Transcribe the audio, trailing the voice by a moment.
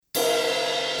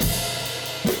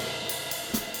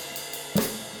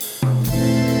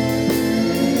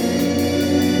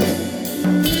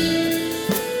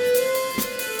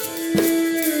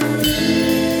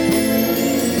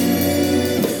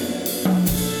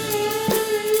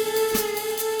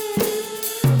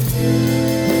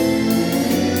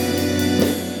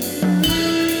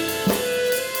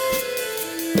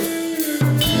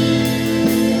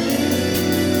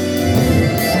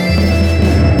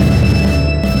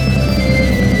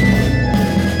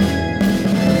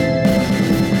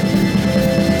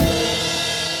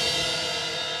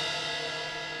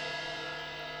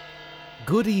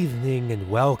Good evening and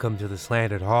welcome to the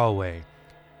Slanted Hallway.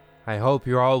 I hope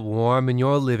you're all warm in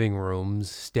your living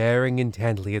rooms, staring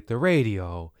intently at the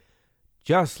radio,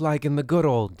 just like in the good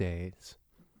old days.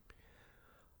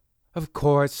 Of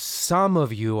course, some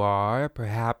of you are,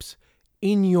 perhaps,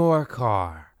 in your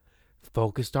car,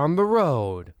 focused on the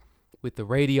road, with the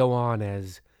radio on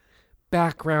as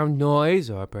background noise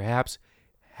or perhaps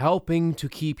helping to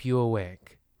keep you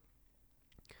awake.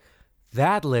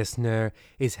 That, listener,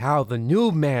 is how the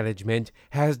new management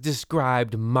has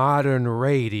described modern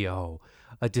radio,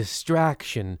 a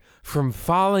distraction from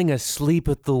falling asleep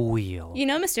at the wheel. You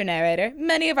know, Mr. Narrator,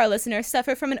 many of our listeners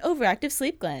suffer from an overactive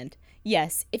sleep gland.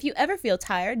 Yes, if you ever feel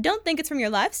tired, don't think it's from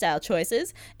your lifestyle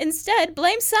choices. Instead,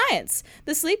 blame science.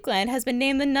 The sleep gland has been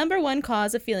named the #1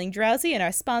 cause of feeling drowsy in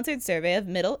our sponsored survey of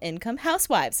middle-income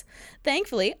housewives.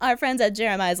 Thankfully, our friends at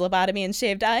Jeremiah's Lobotomy and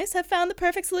Shaved Ice have found the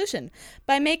perfect solution.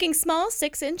 By making small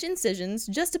 6-inch incisions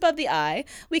just above the eye,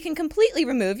 we can completely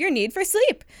remove your need for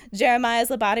sleep. Jeremiah's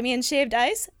Lobotomy and Shaved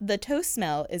Ice, the toast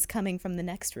smell is coming from the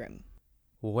next room.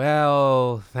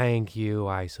 Well, thank you,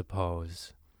 I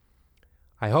suppose.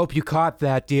 I hope you caught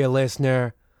that, dear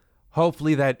listener.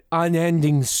 Hopefully that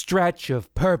unending stretch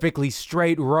of perfectly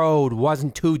straight road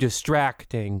wasn't too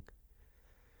distracting.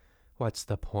 What's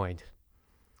the point?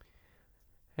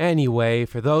 Anyway,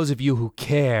 for those of you who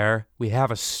care, we have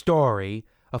a story,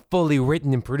 a fully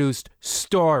written and produced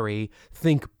story.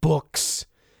 Think books.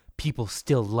 People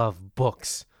still love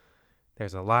books.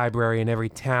 There's a library in every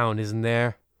town, isn't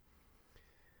there?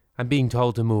 I'm being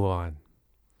told to move on.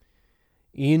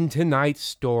 In tonight's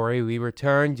story, we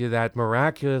return to that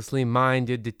miraculously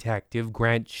minded detective,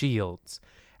 Grant Shields,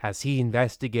 as he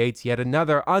investigates yet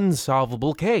another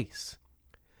unsolvable case.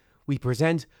 We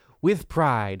present, with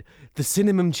pride, the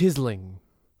Cinnamon Chiseling.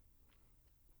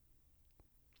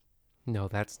 No,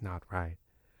 that's not right.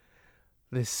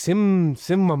 The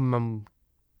Cinnamon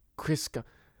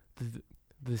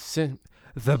Crysanthemum,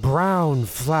 the brown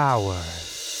flower.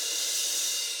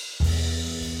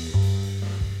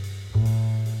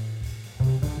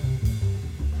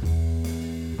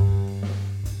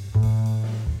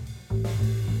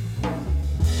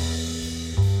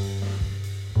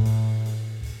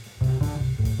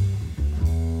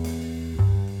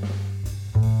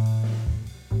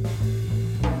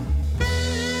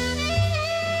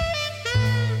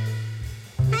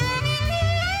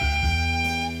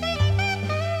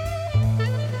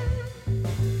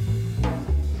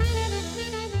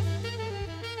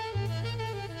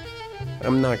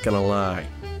 I'm not gonna lie.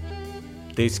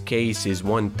 This case is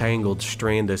one tangled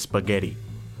strand of spaghetti.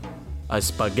 A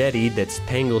spaghetti that's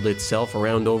tangled itself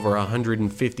around over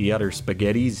 150 other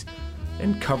spaghettis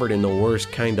and covered in the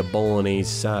worst kind of bolognese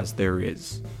sauce there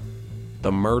is.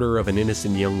 The murder of an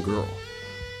innocent young girl.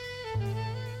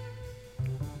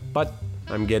 But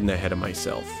I'm getting ahead of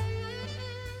myself.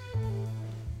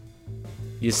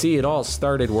 You see, it all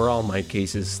started where all my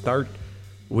cases start,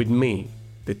 with me.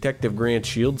 Detective Grant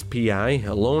Shields, P.I.,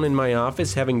 alone in my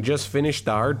office, having just finished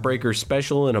the Heartbreaker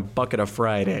special and a bucket of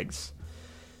fried eggs.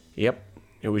 Yep,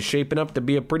 it was shaping up to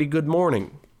be a pretty good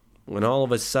morning, when all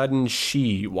of a sudden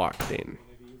she walked in.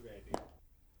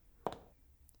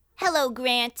 Hello,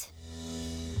 Grant.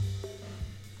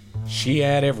 She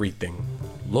had everything.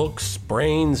 Looks,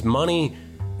 brains, money,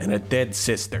 and a dead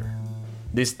sister.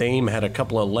 This dame had a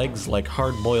couple of legs like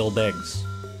hard-boiled eggs,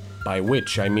 by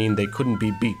which I mean they couldn't be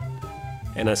beat.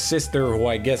 And a sister who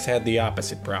I guess had the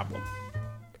opposite problem.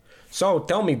 So,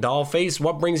 tell me, dollface,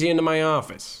 what brings you into my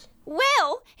office?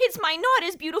 Well, it's my not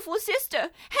as beautiful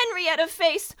sister, Henrietta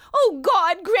Face. Oh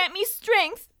God, grant me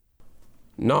strength.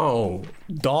 No,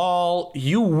 doll,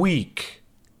 you weak.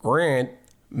 Grant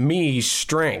me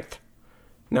strength.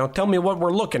 Now tell me what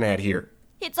we're looking at here.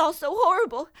 It's all so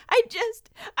horrible. I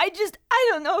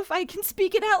don't know if I can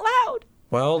speak it out loud.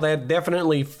 Well, that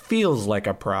definitely feels like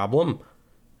a problem.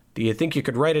 Do you think you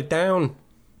could write it down?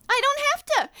 I don't have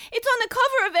to. It's on the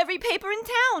cover of every paper in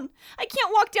town. I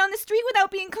can't walk down the street without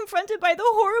being confronted by the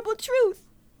horrible truth.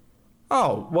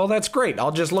 Oh, well, that's great.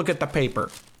 I'll just look at the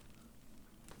paper.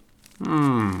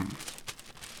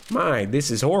 My,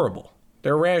 this is horrible.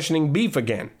 They're rationing beef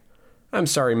again. I'm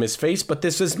sorry, Miss Face, but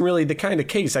this isn't really the kind of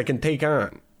case I can take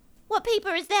on. What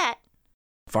paper is that?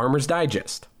 Farmer's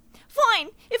Digest. Fine,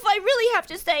 if I really have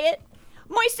to say it.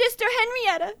 My sister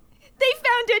Henrietta. They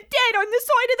found her dead on the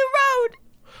side of the road.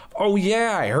 Oh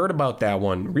yeah, I heard about that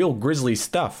one. Real grisly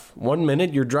stuff. One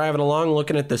minute you're driving along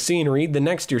looking at the scenery, the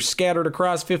next you're scattered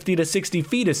across 50 to 60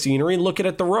 feet of scenery looking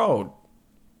at the road.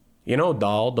 You know,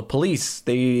 doll, the police,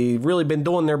 they've really been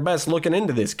doing their best looking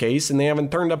into this case and they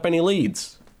haven't turned up any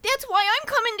leads. That's why I'm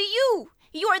coming to you.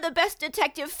 You're the best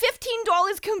detective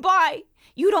 $15 can buy.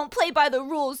 You don't play by the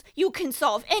rules. You can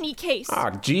solve any case. Ah,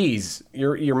 geez.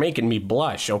 You're making me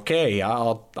blush. Okay,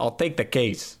 I'll take the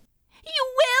case.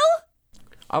 You will?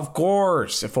 Of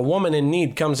course. If a woman in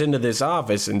need comes into this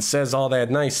office and says all that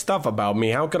nice stuff about me,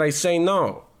 how could I say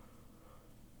no?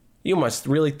 You must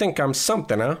really think I'm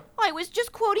something, huh? I was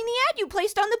just quoting the ad you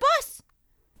placed on the bus.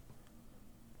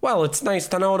 Well, it's nice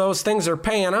to know those things are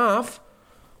paying off.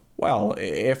 Well,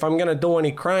 if I'm gonna do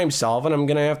any crime solving, I'm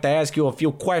gonna have to ask you a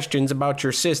few questions about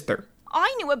your sister.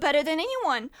 I knew her better than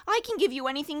anyone. I can give you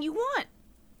anything you want.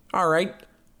 All right.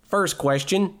 First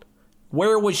question.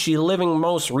 Where was she living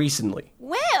most recently?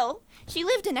 Well, she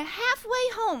lived in a halfway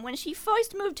home when she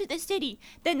first moved to the city.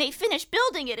 Then they finished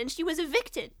building it and she was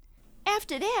evicted.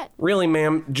 After that... Really,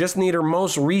 ma'am, just need her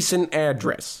most recent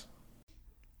address.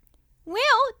 Well,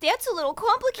 that's a little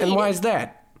complicated. And why's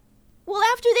that? Well,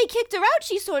 after they kicked her out,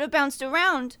 she sort of bounced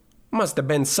around. Must have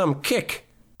been some kick.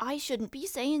 I shouldn't be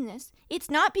saying this. It's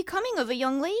not becoming of a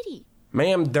young lady.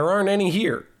 Ma'am, there aren't any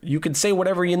here. You can say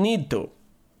whatever you need to.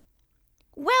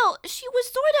 Well, she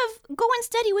was sort of going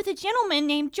steady with a gentleman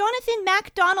named Jonathan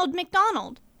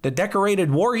MacDonald. The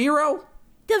decorated war hero?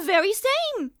 The very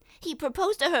same. He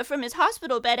proposed to her from his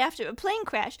hospital bed after a plane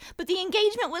crash, but the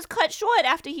engagement was cut short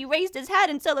after he raised his hat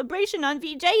in celebration on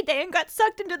VJ Day and got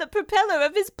sucked into the propeller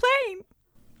of his plane.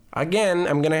 Again,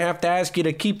 I'm gonna have to ask you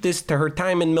to keep this to her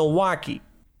time in Milwaukee.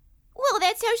 Well,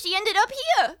 that's how she ended up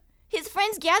here. His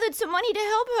friends gathered some money to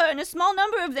help her, and a small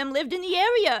number of them lived in the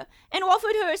area and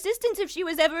offered her assistance if she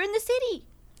was ever in the city.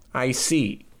 I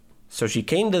see. So she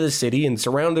came to the city and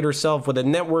surrounded herself with a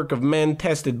network of men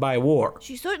tested by war.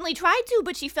 She certainly tried to,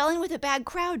 but she fell in with a bad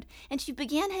crowd, and she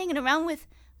began hanging around with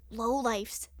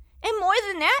lowlifes. And more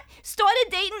than that, started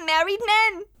dating married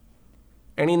men.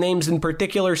 Any names in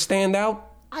particular stand out?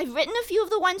 I've written a few of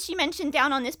the ones she mentioned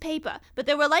down on this paper, but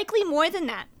there were likely more than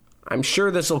that. I'm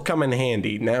sure this'll come in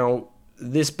handy. Now,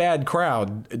 this bad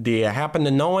crowd, do you happen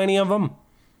to know any of them?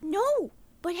 No.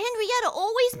 But Henrietta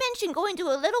always mentioned going to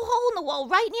a little hole in the wall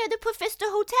right near the Pfister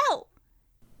Hotel.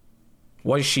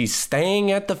 Was she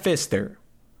staying at the Pfister?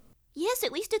 Yes,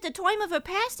 at least at the time of her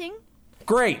passing.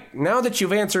 Great. Now that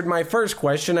you've answered my first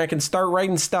question, I can start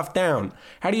writing stuff down.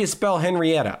 How do you spell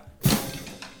Henrietta?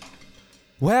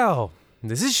 Well,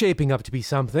 this is shaping up to be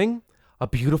something. A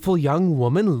beautiful young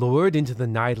woman lured into the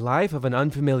nightlife of an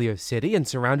unfamiliar city and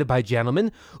surrounded by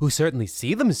gentlemen who certainly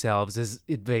see themselves as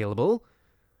available.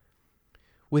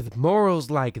 With morals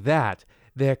like that,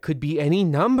 there could be any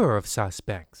number of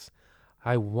suspects.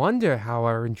 I wonder how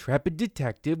our intrepid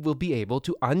detective will be able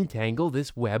to untangle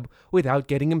this web without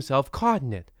getting himself caught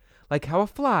in it, like how a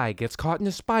fly gets caught in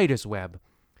a spider's web.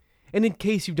 And in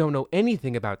case you don't know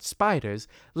anything about spiders,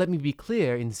 let me be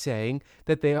clear in saying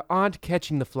that they aren't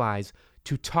catching the flies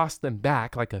to toss them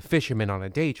back like a fisherman on a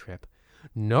day trip.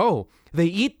 No, they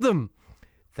eat them.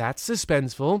 That's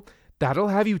suspenseful. That'll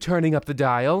have you turning up the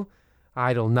dial.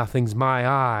 Idle nothing's my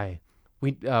eye.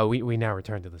 We now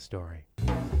return to the story.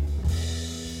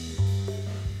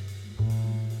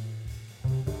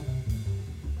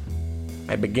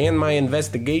 I began my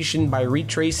investigation by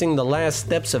retracing the last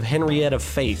steps of Henrietta's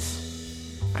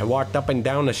face. I walked up and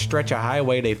down a stretch of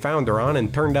highway they found her on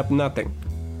and turned up nothing.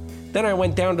 Then I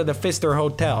went down to the Pfister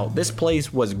Hotel. This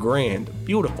place was grand,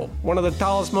 beautiful, one of the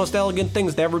tallest, most elegant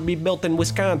things to ever be built in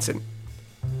Wisconsin.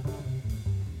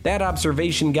 That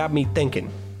observation got me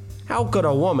thinking, how could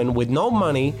a woman with no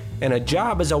money and a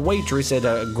job as a waitress at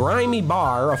a grimy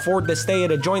bar afford to stay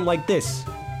at a joint like this?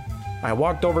 I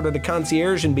walked over to the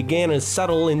concierge and began a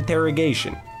subtle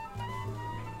interrogation.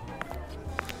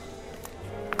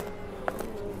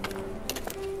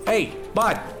 Hey,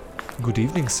 bud. Good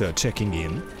evening, sir. Checking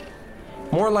in?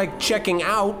 More like checking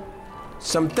out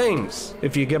some things,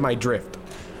 if you get my drift.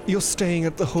 You're staying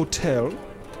at the hotel?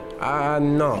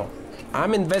 No.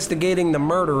 I'm investigating the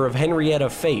murder of Henrietta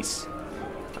Face.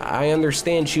 I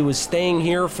understand she was staying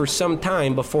here for some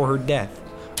time before her death.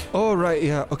 Oh, right,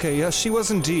 yeah, okay, yeah, she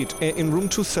was indeed. In room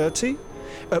 230?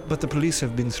 But the police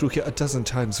have been through here a dozen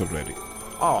times already.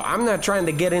 Oh, I'm not trying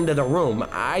to get into the room.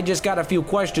 I just got a few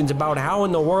questions about how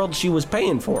in the world she was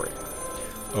paying for it.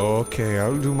 Okay,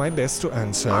 I'll do my best to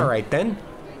answer. All right, then.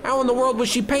 How in the world was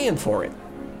she paying for it?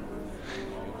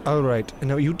 All right,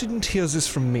 now you didn't hear this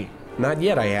from me. Not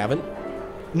yet, I haven't.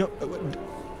 No,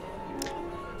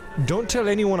 don't tell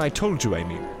anyone I told you, I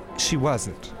mean. She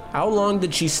wasn't. How long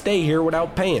did she stay here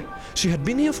without paying? She had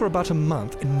been here for about a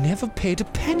month and never paid a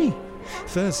penny.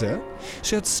 Further,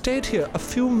 she had stayed here a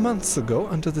few months ago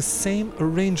under the same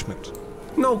arrangement.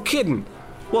 No kidding.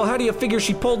 Well, how do you figure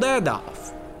she pulled that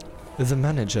off? The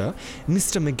manager,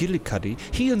 Mr. McGillicuddy,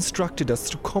 he instructed us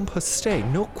to comp her stay,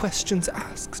 no questions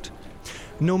asked.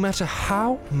 no matter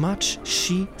how much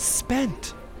she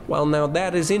spent. Well, now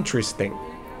that is interesting.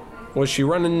 Was she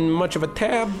running much of a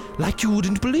tab? Like you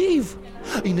wouldn't believe.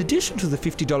 In addition to the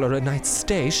 $50 a night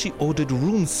stay, she ordered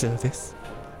room service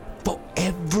for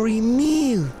every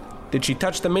meal. Did she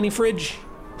touch the mini fridge?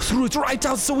 Threw it right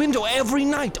out the window every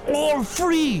night, all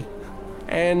free.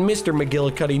 And Mr.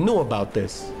 McGillicuddy knew about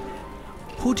this.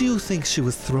 Who do you think she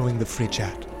was throwing the fridge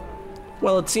at?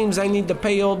 Well, it seems I need to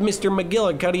pay old Mr.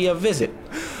 McGillicuddy a visit.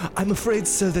 I'm afraid,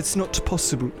 sir, that's not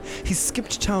possible. He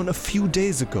skipped town a few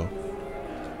days ago.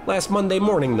 Last Monday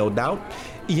morning, no doubt.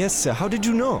 Yes, sir. How did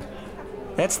you know?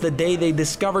 That's the day they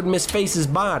discovered Miss Face's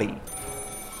body.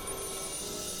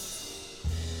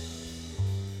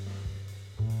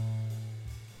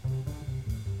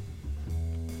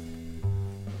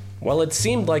 Well, it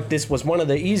seemed like this was one of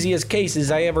the easiest cases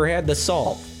I ever had to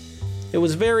solve. It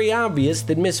was very obvious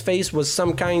that Miss Face was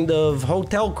some kind of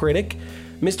hotel critic.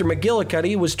 Mr.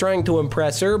 McGillicuddy was trying to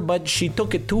impress her, but she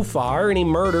took it too far and he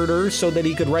murdered her so that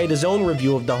he could write his own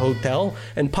review of the hotel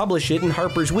and publish it in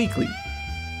Harper's Weekly.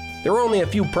 There were only a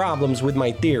few problems with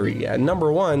my theory.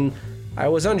 Number one, I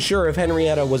was unsure if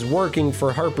Henrietta was working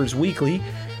for Harper's Weekly,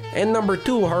 and number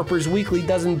two, Harper's Weekly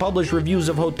doesn't publish reviews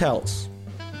of hotels.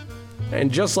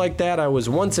 And just like that, I was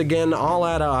once again all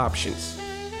out of options.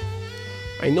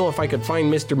 I know if I could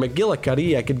find Mr.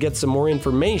 McGillicuddy, I could get some more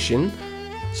information,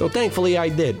 so thankfully I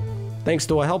did. Thanks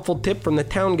to a helpful tip from the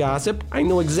town gossip, I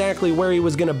knew exactly where he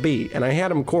was going to be, and I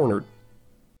had him cornered.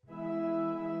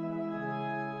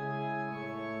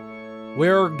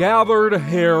 We're gathered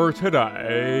here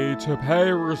today to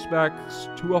pay respects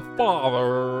to a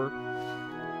father,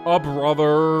 a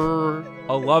brother,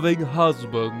 a loving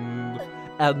husband,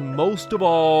 and most of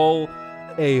all,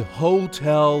 a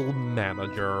hotel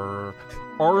manager,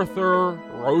 Arthur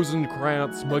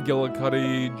Rosencrantz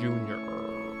McGillicuddy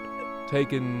Jr.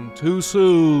 Taken too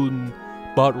soon,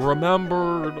 but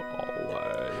remembered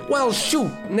always. Well,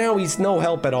 shoot, now he's no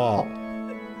help at all.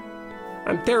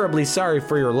 I'm terribly sorry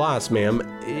for your loss, ma'am.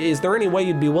 Is there any way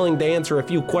you'd be willing to answer a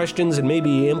few questions and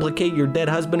maybe implicate your dead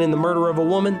husband in the murder of a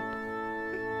woman?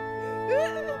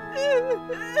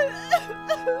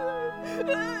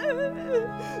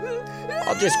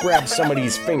 I'll just grab some of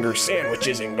these finger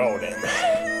sandwiches and go then.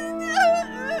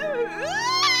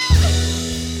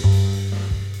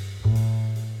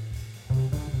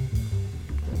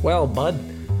 Well, bud,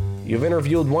 you've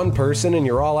interviewed one person and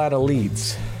you're all out of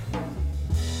leads.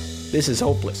 This is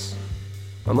hopeless.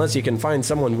 Unless you can find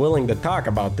someone willing to talk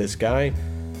about this guy,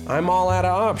 I'm all out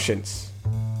of options.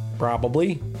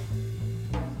 Probably.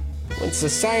 When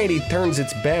society turns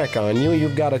its back on you,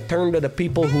 you've got to turn to the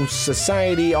people who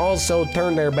society also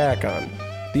turned their back on.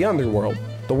 The underworld,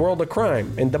 the world of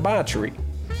crime and debauchery.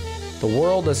 The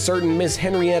world a certain Miss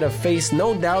Henrietta Face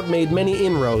no doubt made many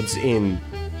inroads in,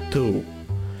 too.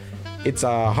 It's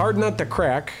a hard nut to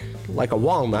crack, like a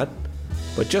walnut,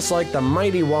 but just like the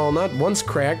mighty walnut, once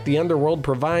cracked, the underworld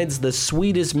provides the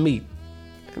sweetest meat.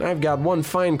 And I've got one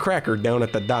fine cracker down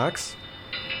at the docks.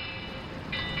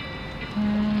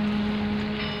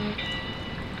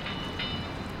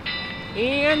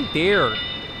 And there.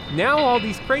 Now all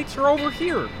these crates are over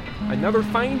here. Another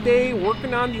fine day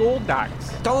working on the old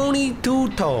docks. Tony Two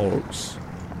Tones.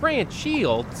 Grant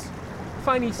Shields.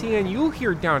 Funny seeing you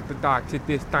here down at the docks at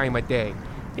this time of day.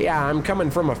 Yeah, I'm coming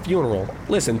from a funeral.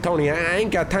 Listen, Tony, I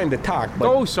ain't got time to talk, but...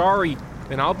 Oh, sorry.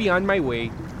 Then I'll be on my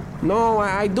way. No,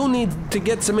 I do need to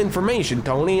get some information,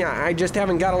 Tony. I just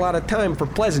haven't got a lot of time for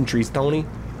pleasantries, Tony.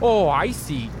 Oh, I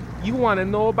see. You want to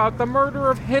know about the murder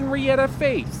of Henrietta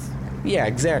Face. Yeah,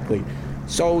 exactly.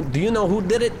 So, do you know who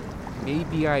did it?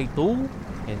 Maybe I do,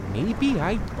 and maybe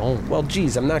I don't. Well,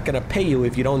 geez, I'm not gonna pay you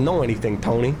if you don't know anything,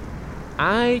 Tony.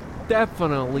 I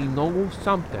definitely know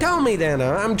something. Tell me then,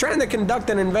 I'm trying to conduct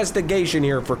an investigation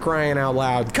here, for crying out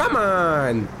loud. Come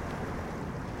on!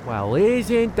 Well,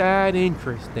 isn't that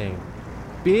interesting?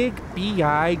 Big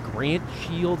B.I. Grant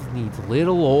Shields needs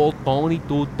little old Tony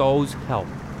Tuto's help.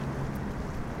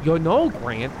 You know,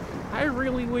 Grant, I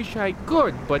really wish I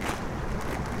could, but...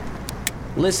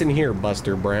 Listen here,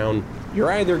 Buster Brown.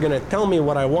 You're either gonna tell me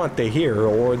what I want to hear,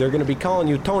 or they're gonna be calling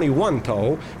you Tony One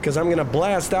Toe, because I'm gonna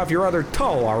blast off your other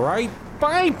toe, alright?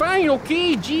 Fine,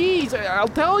 okay, jeez, I'll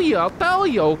tell you,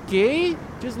 okay?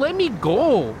 Just let me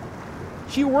go.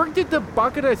 She worked at the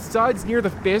Bucket of Suds near the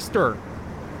Fister.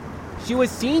 She was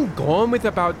seen going with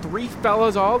about 3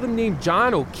 fellas, all of them named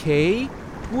John, okay?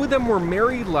 2 of them were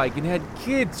married and had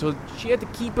kids, so she had to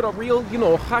keep it a real,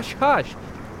 hush-hush.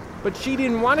 But she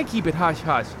didn't want to keep it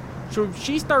hush-hush. So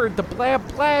she started to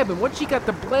blab, and once she got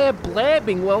to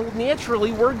blabbing, well,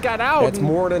 naturally, word got out. That's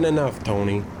more than enough,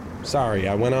 Tony. Sorry,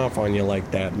 I went off on you like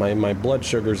that. My blood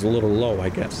sugar's a little low, I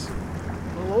guess.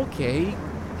 Well, okay.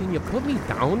 Can you put me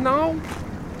down now?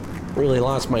 Really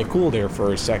lost my cool there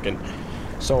for a second.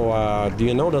 So, do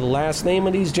you know the last name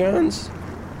of these Johns?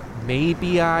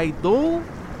 Maybe I do.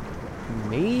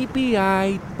 Maybe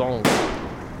I don't.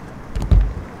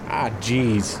 Ah,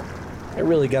 jeez. I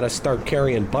really gotta start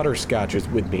carrying butterscotches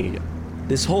with me.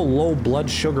 This whole low blood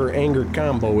sugar anger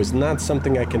combo is not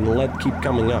something I can let keep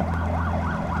coming up.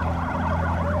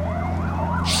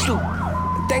 Shoot!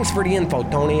 Thanks for the info,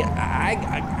 Tony.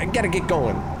 I gotta get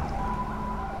going.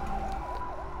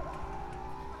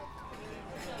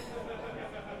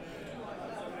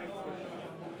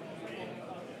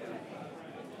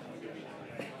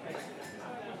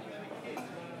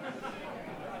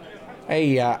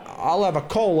 Hey, I'll have a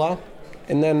cola,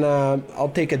 and then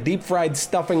I'll take a deep-fried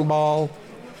stuffing ball,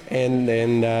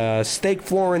 and steak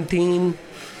Florentine,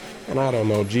 and I don't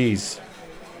know, geez.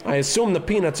 I assume the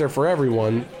peanuts are for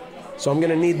everyone, so I'm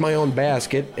gonna need my own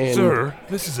basket, and... Sir,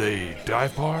 this is a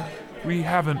dive bar. We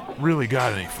haven't really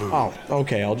got any food. Oh,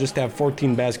 okay, I'll just have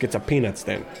 14 baskets of peanuts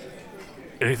then.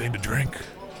 Anything to drink?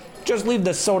 Just leave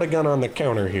the soda gun on the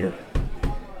counter here.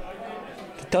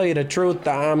 Tell you the truth,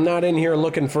 I'm not in here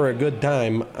looking for a good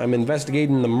time. I'm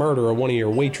investigating the murder of one of your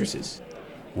waitresses.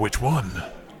 Which one?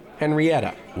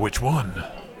 Henrietta. Which one?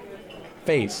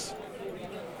 Face.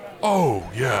 Oh,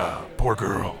 yeah, poor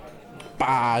girl.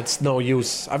 Bah, it's no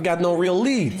use. I've got no real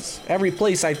leads. Every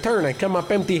place I turn, I come up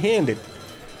empty-handed.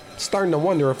 Starting to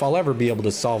wonder if I'll ever be able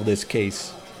to solve this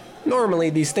case. Normally,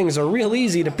 these things are real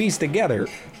easy to piece together.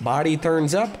 Body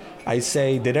turns up, I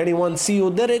say, did anyone see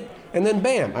who did it? And then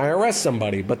bam, I arrest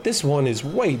somebody, but this one is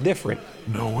way different.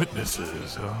 No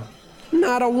witnesses, huh?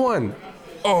 Not a one.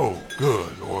 Oh,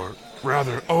 good, or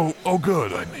rather, oh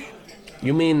good, I mean.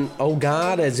 You mean, oh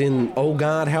God, as in, oh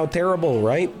God, how terrible,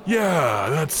 right? Yeah,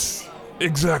 that's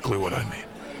exactly what I mean.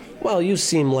 Well, you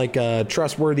seem like a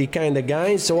trustworthy kind of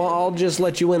guy, so I'll just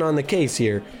let you in on the case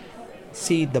here.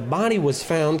 See, the body was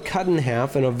found cut in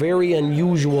half in a very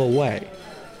unusual way.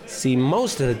 See,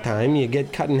 most of the time you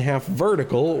get cut in half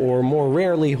vertical or more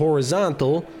rarely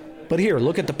horizontal, but here,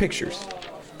 look at the pictures.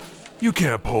 You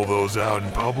can't pull those out in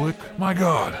public, my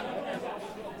God.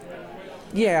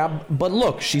 Yeah, but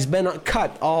look, she's been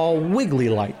cut all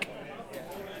wiggly-like.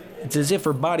 It's as if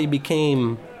her body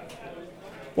became...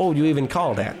 what would you even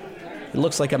call that? It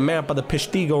looks like a map of the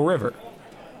Peshtigo River.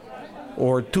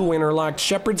 Or two interlocked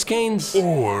shepherd's canes?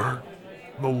 Or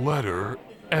the letter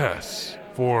S.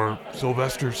 For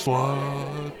Sylvester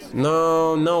Slud?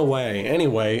 No way.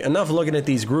 Anyway, enough looking at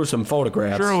these gruesome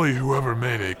photographs. Surely whoever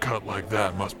made a cut like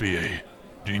that must be a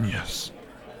genius.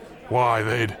 Why,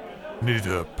 they'd need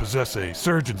to possess a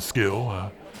surgeon's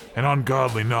skill, an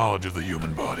ungodly knowledge of the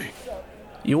human body.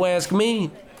 You ask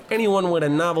me? Anyone with a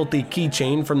novelty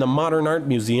keychain from the Modern Art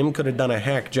Museum could have done a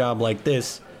hack job like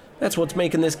this. That's what's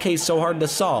making this case so hard to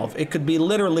solve. It could be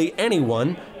literally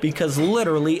anyone, because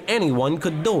literally anyone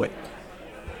could do it.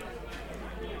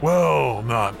 Well,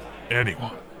 not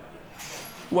anyone.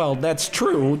 Well, that's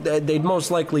true. They'd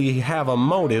most likely have a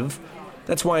motive.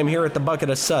 That's why I'm here at the Bucket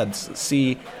of Suds.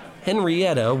 See,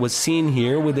 Henrietta was seen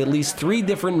here with at least 3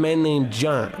 different men named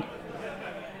John.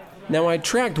 Now, I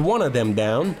tracked one of them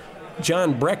down,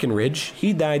 John Breckenridge.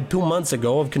 He died 2 months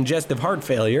ago of congestive heart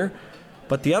failure,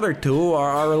 but the other 2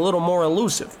 are a little more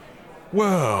elusive.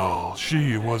 Well,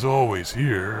 she was always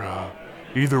here,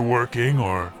 either working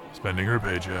or spending her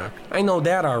paycheck. I know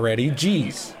that already,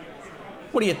 jeez.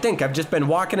 What do you think, I've just been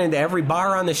walking into every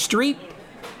bar on the street?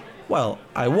 Well,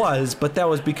 I was, but that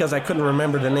was because I couldn't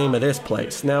remember the name of this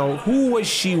place. Now, who was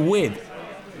she with?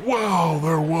 Well,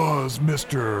 there was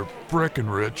Mr.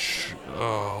 Breckenridge,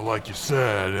 like you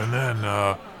said, and then,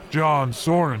 John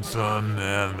Sorensen,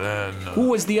 and then... Who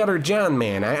was the other John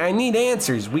man? I need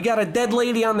answers. We got a dead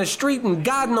lady on the street, and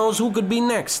God knows who could be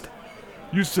next.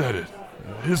 You said it.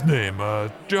 His name,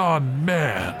 John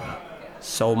Mann.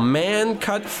 So Man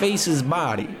cut Face's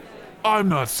body. I'm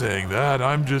not saying that.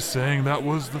 I'm just saying that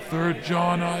was the 3rd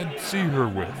John I'd see her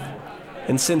with.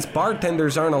 And since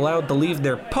bartenders aren't allowed to leave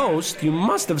their post, you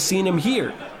must have seen him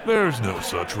here. There's no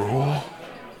such rule.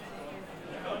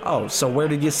 Oh, so where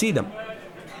did you see them?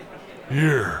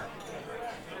 Here.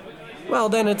 Well,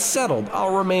 then it's settled.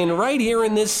 I'll remain right here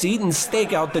in this seat and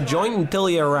stake out the joint until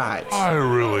he arrives. I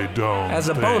really don't As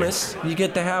a bonus, you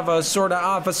get to have a sort of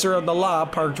officer of the law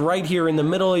parked right here in the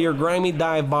middle of your grimy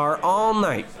dive bar all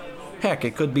night. Heck,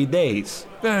 it could be days.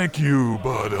 Thank you,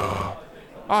 but,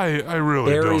 I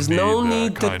really don't need There is no that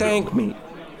need to kind thank of... me.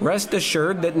 Rest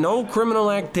assured that no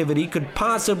criminal activity could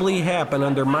possibly happen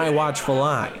under my watchful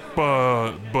eye.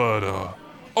 But, oh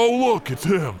look, it's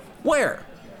him. Where?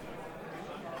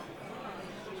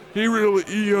 He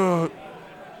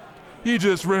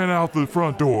just ran out the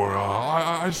front door.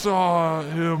 I saw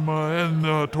him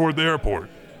heading toward the airport.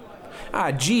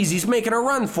 Ah, geez, he's making a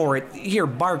run for it. Here,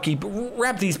 barkeep,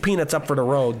 wrap these peanuts up for the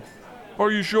road.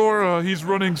 Are you sure he's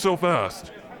running so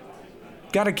fast?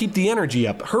 Gotta keep the energy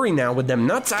up. Hurry now with them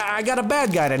nuts. I got a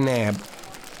bad guy to nab.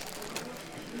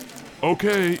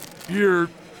 Okay, here,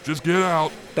 just get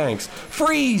out. Thanks.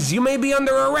 Freeze! You may be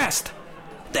under arrest!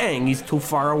 Dang, he's too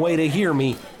far away to hear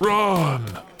me. Run!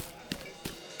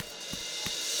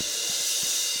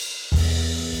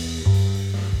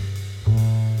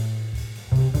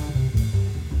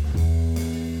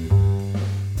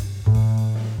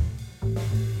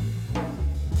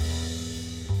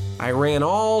 I ran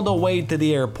all the way to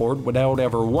the airport without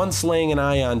ever once laying an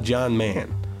eye on John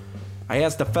Mann. I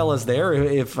asked the fellas there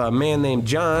if a man named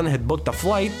John had booked a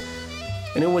flight,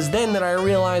 and it was then that I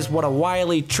realized what a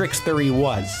wily trickster he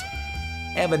was.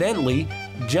 Evidently,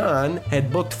 John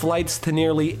had booked flights to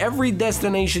nearly every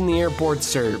destination the airport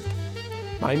served.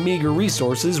 My meager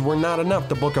resources were not enough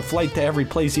to book a flight to every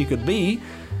place he could be.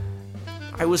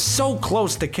 I was so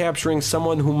close to capturing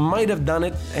someone who might have done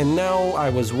it, and now I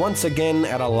was once again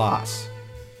at a loss.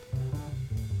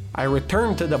 I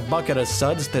returned to the bucket of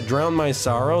suds to drown my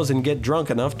sorrows and get drunk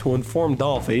enough to inform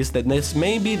Dollface that this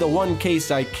may be the one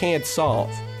case I can't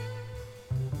solve.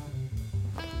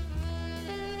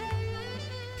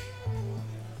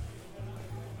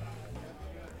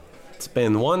 It's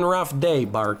been one rough day,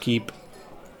 barkeep.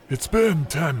 It's been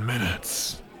 10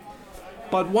 minutes.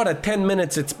 But what a 10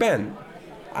 minutes it's been.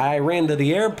 I ran to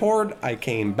the airport, I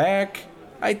came back.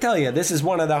 I tell you, this is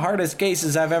one of the hardest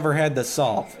cases I've ever had to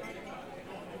solve.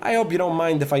 I hope you don't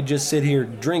mind if I just sit here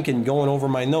drinking, going over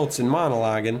my notes and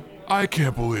monologuing. I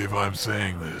can't believe I'm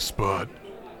saying this, but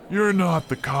you're not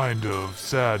the kind of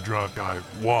sad drunk I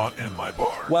want in my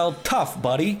bar. Well, tough,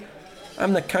 buddy.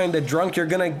 I'm the kind of drunk you're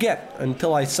gonna get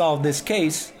until I solve this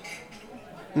case.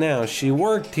 Now, she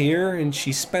worked here and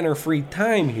she spent her free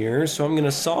time here, so I'm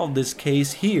gonna solve this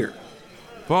case here.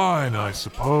 Fine, I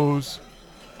suppose.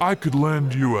 I could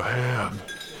lend you a hand.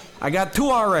 I got 2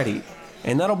 already,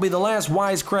 and that'll be the last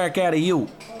wisecrack out of you.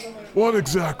 What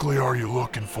exactly are you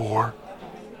looking for?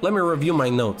 Let me review my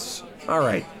notes.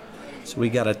 Alright, so we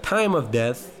got a time of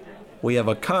death, we have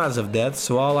a cause of death,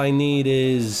 so all I need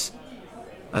is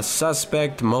a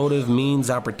suspect, motive, means,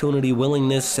 opportunity,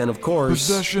 willingness, and of course...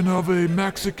 Possession of a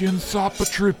Mexican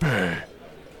sapatripe.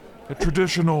 A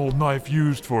traditional knife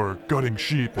used for gutting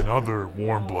sheep and other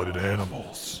warm-blooded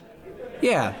animals.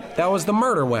 Yeah, that was the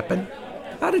murder weapon.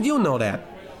 How did you know that?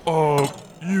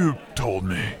 You told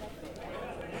me.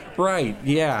 Right,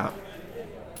 yeah.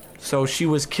 So she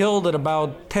was killed at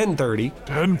about 10:30.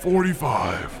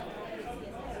 10:45.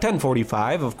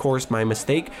 10:45, of course, my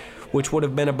mistake, which would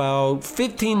have been about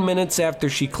 15 minutes after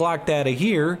she clocked out of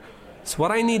here. So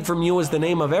what I need from you is the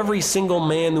name of every single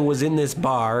man who was in this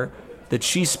bar that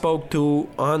she spoke to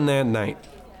on that night.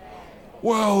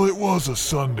 Well, it was a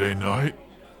Sunday night.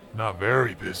 Not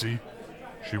very busy.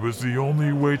 She was the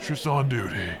only waitress on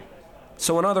duty.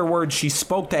 So in other words, she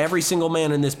spoke to every single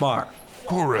man in this bar.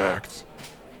 Correct.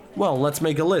 Well, let's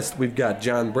make a list. We've got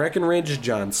John Breckenridge,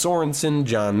 John Sorensen,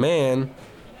 John Mann.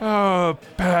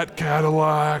 Pat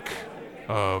Cadillac,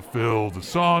 Phil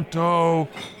DeSanto,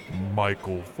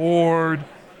 Michael Ford,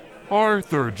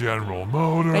 Arthur General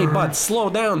Motors. Hey, bud, slow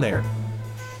down there.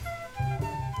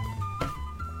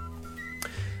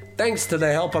 Thanks to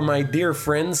the help of my dear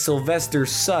friend Sylvester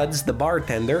Sudds, the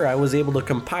bartender, I was able to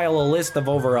compile a list of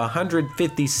over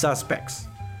 150 suspects.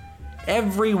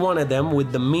 Every one of them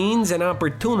with the means and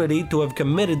opportunity to have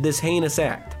committed this heinous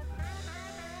act.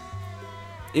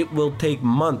 It will take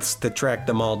months to track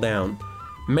them all down.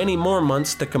 Many more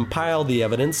months to compile the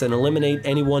evidence and eliminate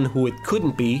anyone who it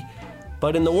couldn't be.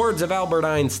 But in the words of Albert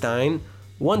Einstein,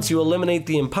 once you eliminate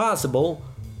the impossible,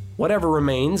 whatever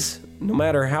remains, no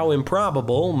matter how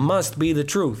improbable, must be the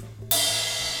truth.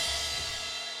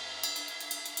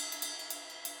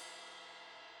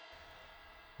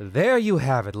 There you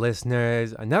have it,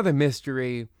 listeners. Another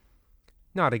mystery.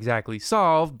 Not exactly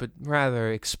solved, but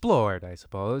rather explored, I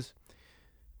suppose.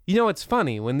 You know, it's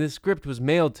funny. When this script was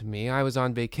mailed to me, I was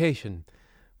on vacation.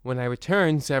 When I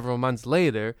returned several months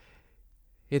later,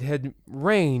 it had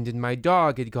rained and my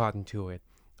dog had gotten to it.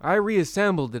 I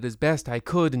reassembled it as best I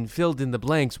could and filled in the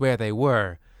blanks where they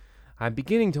were. I'm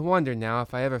beginning to wonder now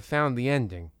if I ever found the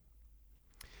ending.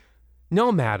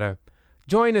 No matter.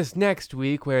 Join us next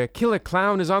week where Killer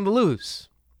Clown is on the loose.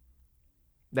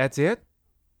 That's it?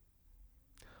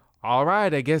 All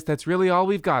right, I guess that's really all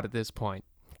we've got at this point.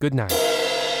 Good night.